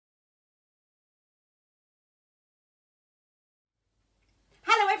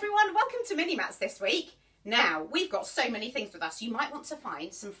Hello everyone, welcome to Mini Mats this week. Now, we've got so many things with us. You might want to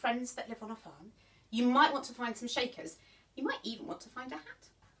find some friends that live on a farm. You might want to find some shakers. You might even want to find a hat.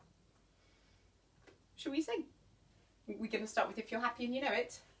 Shall we sing? We're going to start with If You're Happy and You Know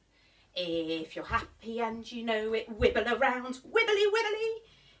It. If you're happy and you know it, wibble around, wibbly wibbly.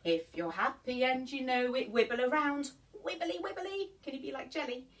 If you're happy and you know it, wibble around, wibbly wibbly. Can you be like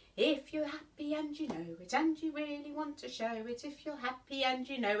jelly? If you're happy and you know it, and you really want to show it, if you're happy and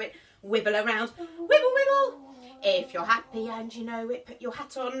you know it, wibble around, wibble wibble. If you're happy and you know it, put your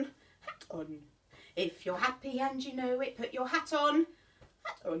hat on, hat on. If you're happy and you know it, put your hat on,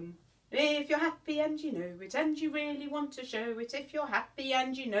 hat on. If you're happy and you know it, and you really want to show it, if you're happy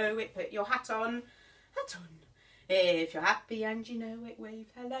and you know it, put your hat on, hat on. If you're happy and you know it, wave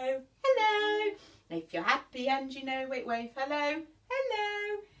hello, hello. If you're happy and you know it, wave hello,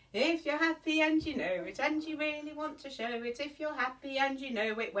 hello. If you're happy and you know it, and you really want to show it, if you're happy and you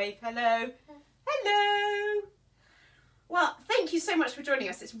know it, wave hello, hello. Well, thank you so much for joining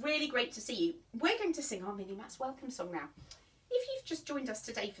us. It's really great to see you. We're going to sing our Mini Mats welcome song now. If you've just joined us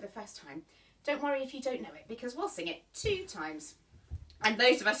today for the first time, don't worry if you don't know it, because we'll sing it 2 times. And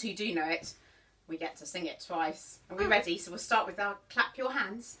those of us who do know it, we get to sing it twice. Are we ready? So we'll start with our clap your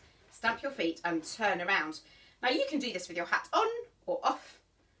hands, stamp your feet and turn around. Now you can do this with your hat on or off,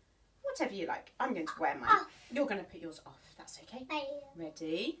 whatever you like. I'm going to wear mine. You're going to put yours off. That's okay.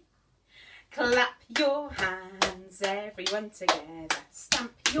 Ready? Clap your hands, everyone together.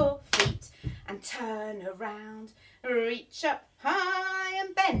 Stamp your feet and turn around. Reach up high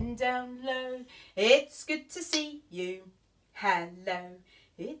and bend down low. It's good to see you. Hello.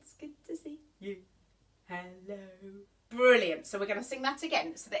 It's good to see you. Hello. Brilliant. So we're going to sing that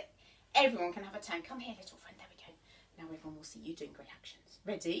again so that everyone can have a turn. Come here, little friend. There we go. Now everyone will see you doing great actions.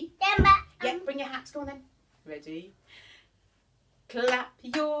 Ready? Yeah, bring your hats. Go on then. Ready? Clap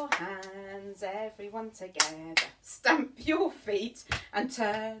your hands, everyone together. Stamp your feet and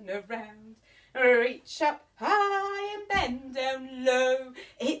turn around. Reach up high and bend down low.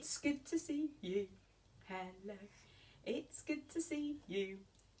 It's good to see you. Hello. It's good to see you.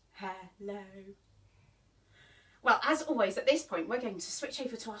 Hello. Well, as always, at this point, we're going to switch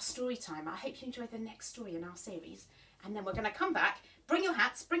over to our story time. I hope you enjoy the next story in our series. And then we're going to come back, bring your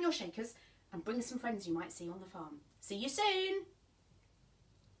hats, bring your shakers, and bring some friends you might see on the farm. See you soon.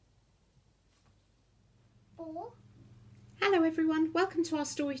 Hello everyone, welcome to our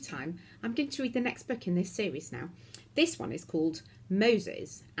story time. I'm going to read the next book in this series now. This one is called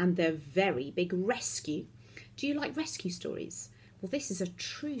Moses and the Very Big Rescue. Do you like rescue stories? Well, this is a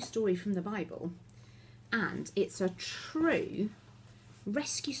true story from the Bible and it's a true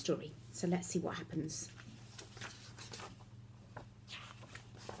rescue story. So let's see what happens.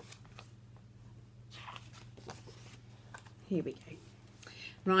 Here we go.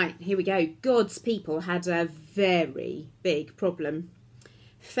 Right, here we go. God's people had a very big problem.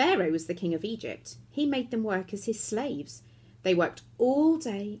 Pharaoh was the king of Egypt. He made them work as his slaves. They worked all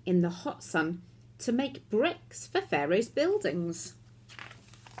day in the hot sun to make bricks for Pharaoh's buildings.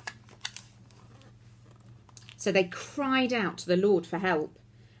 So they cried out to the Lord for help,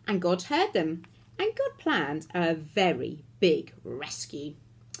 and God heard them, and God planned a very big rescue.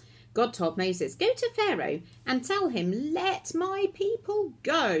 God told Moses, go to Pharaoh and tell him, let my people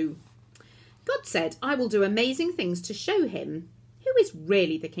go. God said, I will do amazing things to show him who is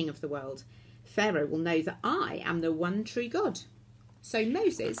really the king of the world. Pharaoh will know that I am the one true God. So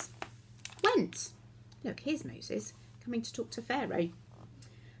Moses went. Look, here's Moses coming to talk to Pharaoh.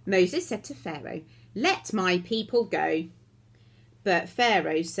 Moses said to Pharaoh, let my people go. But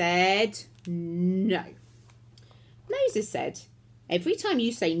Pharaoh said, no. Moses said, every time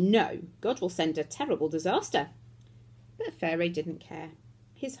you say no, God will send a terrible disaster. But Pharaoh didn't care.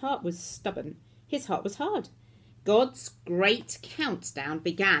 His heart was stubborn. His heart was hard. God's great countdown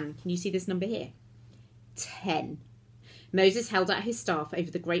began. Can you see this number here? 10. Moses held out his staff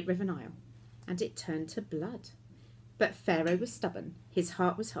over the great river Nile, and it turned to blood. But Pharaoh was stubborn. His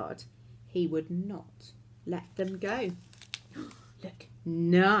heart was hard. He would not let them go. Look,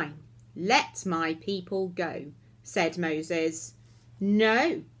 9. Let my people go, said Moses.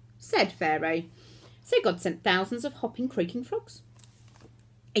 No, said Pharaoh. So God sent thousands of hopping, croaking frogs.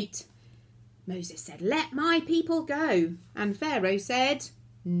 8. Moses said, let my people go. And Pharaoh said,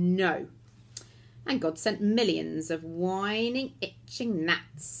 no. And God sent millions of whining, itching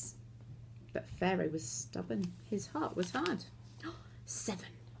gnats. But Pharaoh was stubborn. His heart was hard. 7.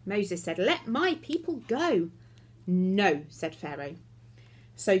 Moses said, let my people go. No, said Pharaoh.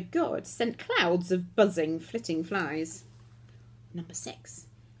 So God sent clouds of buzzing, flitting flies. Number 6.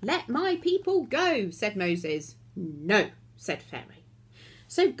 Let my people go, said Moses. No, said Pharaoh.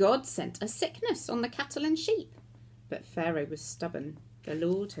 So God sent a sickness on the cattle and sheep. But Pharaoh was stubborn. The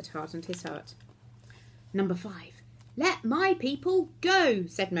Lord had hardened his heart. Number 5. Let my people go,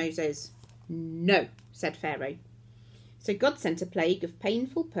 said Moses. No, said Pharaoh. So God sent a plague of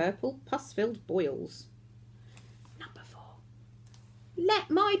painful purple pus-filled boils. Number 4. Let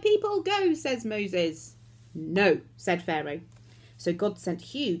my people go, says Moses. No, said Pharaoh. So God sent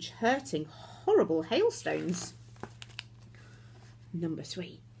huge, hurting, horrible hailstones. Number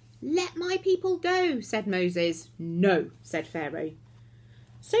 3. Let my people go, said Moses. No, said Pharaoh.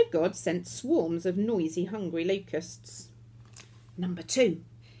 So God sent swarms of noisy, hungry locusts. Number 2.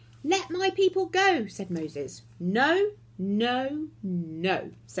 Let my people go, said Moses. No, no,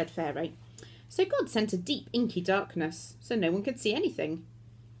 no, said Pharaoh. So God sent a deep, inky darkness, so no one could see anything.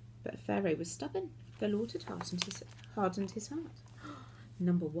 But Pharaoh was stubborn. The Lord had hardened his heart.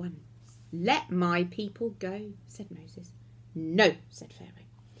 Number 1. Let my people go, said Moses. No, said Pharaoh.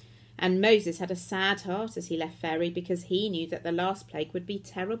 And Moses had a sad heart as he left Pharaoh because he knew that the last plague would be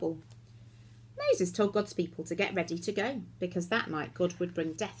terrible. Moses told God's people to get ready to go because that night God would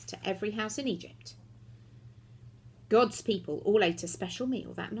bring death to every house in Egypt. God's people all ate a special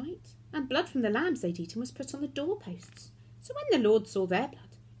meal that night, and blood from the lambs they'd eaten was put on the doorposts. So when the Lord saw their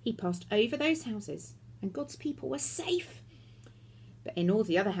blood, he passed over those houses, and God's people were safe. But in all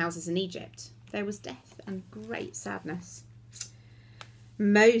the other houses in Egypt, there was death and great sadness.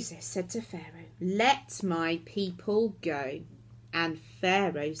 Moses said to Pharaoh, "Let my people go." And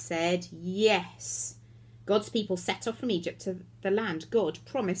Pharaoh said, "Yes." God's people set off from Egypt to the land God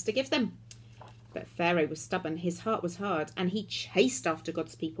promised to give them. But Pharaoh was stubborn, his heart was hard, and he chased after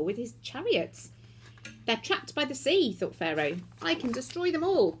God's people with his chariots. "They're trapped by the sea," thought Pharaoh. "I can destroy them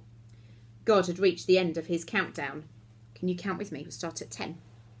all." God had reached the end of his countdown. Can you count with me? We'll start at 10.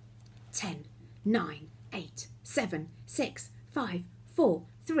 10, 9, 8, 7, 6, 5, 4,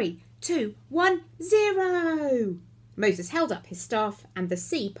 3, 2, 1, 0. Moses held up his staff and the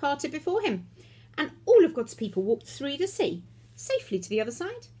sea parted before him, and all of God's people walked through the sea, safely to the other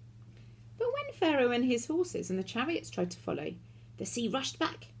side. But when Pharaoh and his horses and the chariots tried to follow, the sea rushed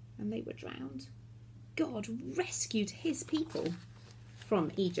back and they were drowned. God rescued his people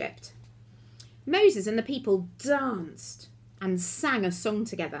from Egypt. Moses and the people danced and sang a song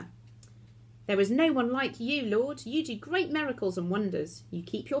together. "There is no one like you, Lord. You do great miracles and wonders. You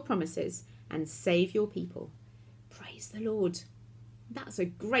keep your promises and save your people. Praise the Lord." That's a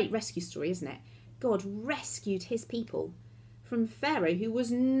great rescue story, isn't it? God rescued his people from Pharaoh, who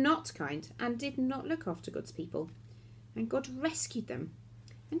was not kind and did not look after God's people. And God rescued them.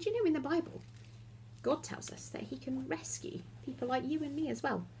 And you know, in the Bible, God tells us that he can rescue people like you and me as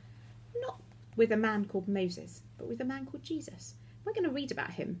well. Not with a man called Moses, but with a man called Jesus. We're going to read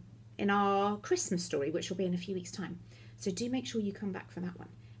about him in our Christmas story, which will be in a few weeks' time. So do make sure you come back for that one.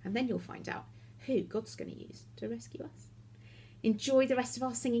 And then you'll find out who God's going to use to rescue us. Enjoy the rest of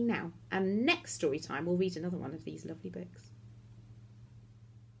our singing now. And next story time, we'll read another one of these lovely books.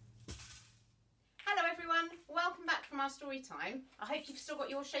 Hello everyone, welcome back from our story time. I hope you've still got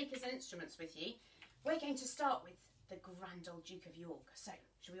your shakers and instruments with you. We're going to start with the Grand Old Duke of York. So,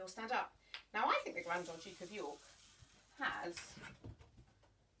 shall we all stand up? Now, I think the Grand Old Duke of York has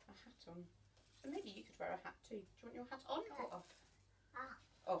a hat on. So maybe you could wear a hat too. Do you want your hat on or off?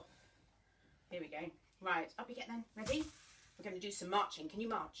 Off. Here we go. Right, up you get then. Ready? We're going to do some marching. Can you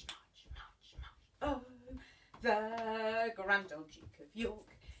march? March, march, march. Oh, the Grand Old Duke of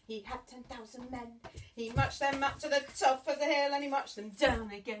York. He had 10,000 men. He marched them up to the top of the hill and he marched them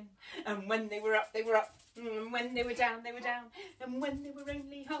down again. And when they were up, they were up. And when they were down, they were down. And when they were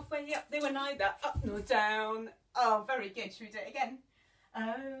only halfway up, they were neither up nor down. Oh, very good. Should we do it again?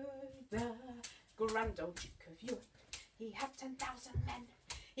 Oh, the Grand Old Duke of York. He had 10,000 men.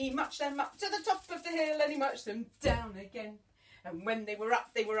 He marched them up to the top of the hill and he marched them down again. And when they were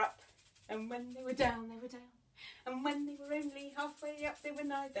up, they were up. And when they were down, they were down. And when they were only halfway up, they were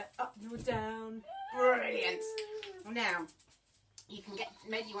neither up nor down. Brilliant. Now, you can get,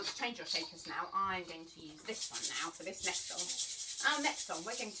 maybe you want to change your shakers now. I'm going to use this one now for this next song. Our next song,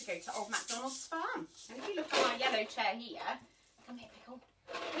 we're going to go to Old MacDonald's farm. And if you look on our yellow chair here, come here, Pickle.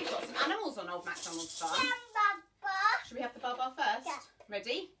 We've got some animals on Old MacDonald's farm. Should we have the baa first? Yeah.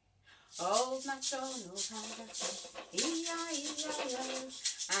 Ready? Old MacDonald had a farm, E-I-E-I-O.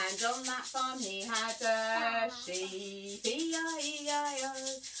 And on that farm he had a sheep,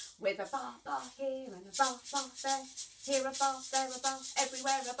 E-I-E-I-O. With a baa here and a baa there. Here a baa, there a baa,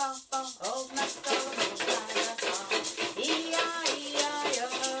 everywhere a baa. Old MacDonald had a farm, E-I-E-I-O.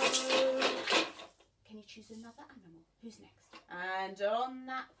 Can you choose another animal? Who's next? And on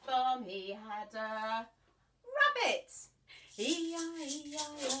that farm he had a rabbit.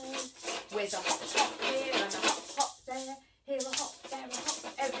 E-I-E-I-O. With a hop, hop here and a hop, hop there. Here a hop, there a hop,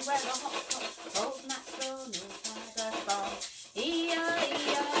 everywhere a hop, hop. Old MacDonald had a farm.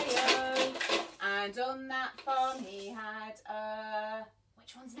 E-I-E-I-O. And on that farm he had a...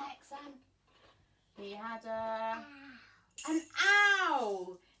 Which one's next, Sam? He had an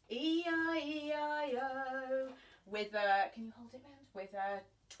owl. E-I-E-I-O. With a... Can you hold it round? With a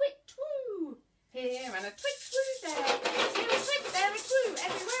twit-twoo. Here and a twit-twoo there. Here a twit, there a twoo.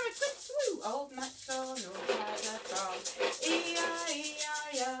 Everywhere a twit-twoo. Old MacDonald had a farm.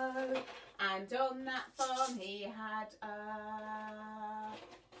 E-I-E-I-O. And on that farm he had a...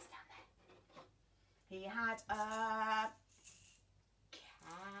 It's down there. He had a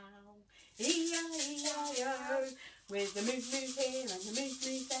cow. E-I-E-I-O. With a moo moo here and a moo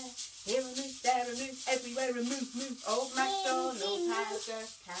moo there. Here a moo, there a moo, everywhere a moo moo. Old MacDonald has a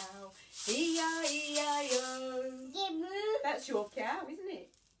cow. E-I-E-I-O. That's your cow, isn't it?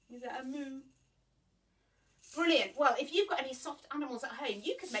 Is that a moo? Brilliant. Well, if you've got any soft animals at home,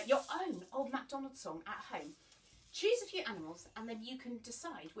 you could make your own Old MacDonald song at home. Choose a few animals and then you can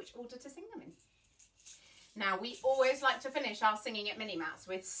decide which order to sing them in. Now, we always like to finish our singing at Mini Mats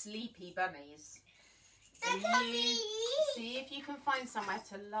with sleepy bunnies. So you see if you can find somewhere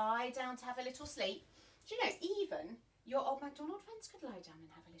to lie down to have a little sleep. Do you know, even your Old MacDonald friends could lie down and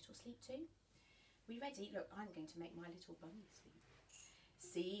have a little sleep too. We ready? Look, I'm going to make my little bunny sleep.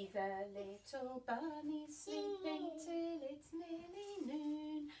 See the little bunnies sleeping till it's nearly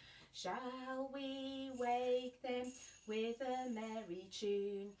noon. Shall we wake them with a merry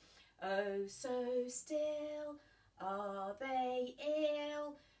tune? Oh, so still are they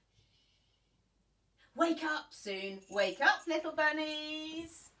ill. Wake up soon, wake up little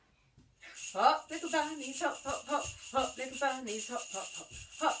bunnies. Hop little bunnies, hop, hop, hop, hop little bunnies, hop, hop, hop,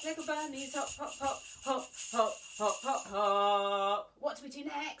 hop little bunnies, hop, hop, hop, hop, hop, hop, hop, hop. What do we do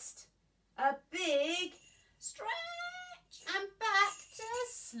next? A big stretch and back to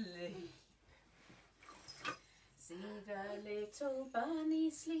sleep. See the little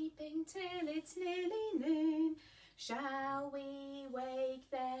bunnies sleeping till it's nearly noon. Shall we wake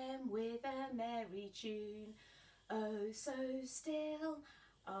them with a merry tune? Oh, so still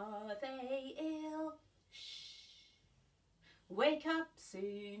are they ill? Shh. Wake up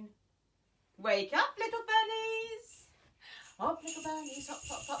soon. Wake up, little bunnies. Hop, little bunnies, hop,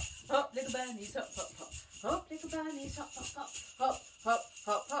 hop, hop. Hop, little bunnies, hop, hop, hop. Hop, little bunnies, hop, hop, hop. Hop, hop,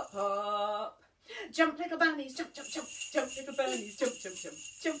 hop, hop, hop. Jump, little bunnies, jump, jump, jump. Jump, little bunnies, jump, jump, jump.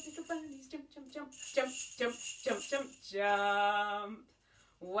 Jump, little bunnies, jump, jump, jump. Jump, jump, jump, jump, jump.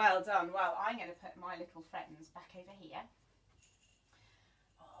 Well done. Well, I'm going to put my little friends back over here.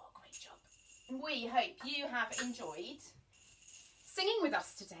 Oh, great job. We hope you have enjoyed singing with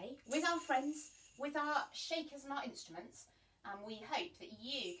us today, with our friends, with our shakers and our instruments. And we hope that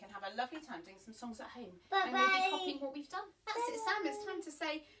you can have a lovely time doing some songs at home. Bye-bye. And maybe copying what we've done. That's it, Sam. It's time to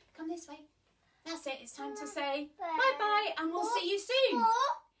say, come this way. That's it. It's time to say bye-bye. And we'll see you soon.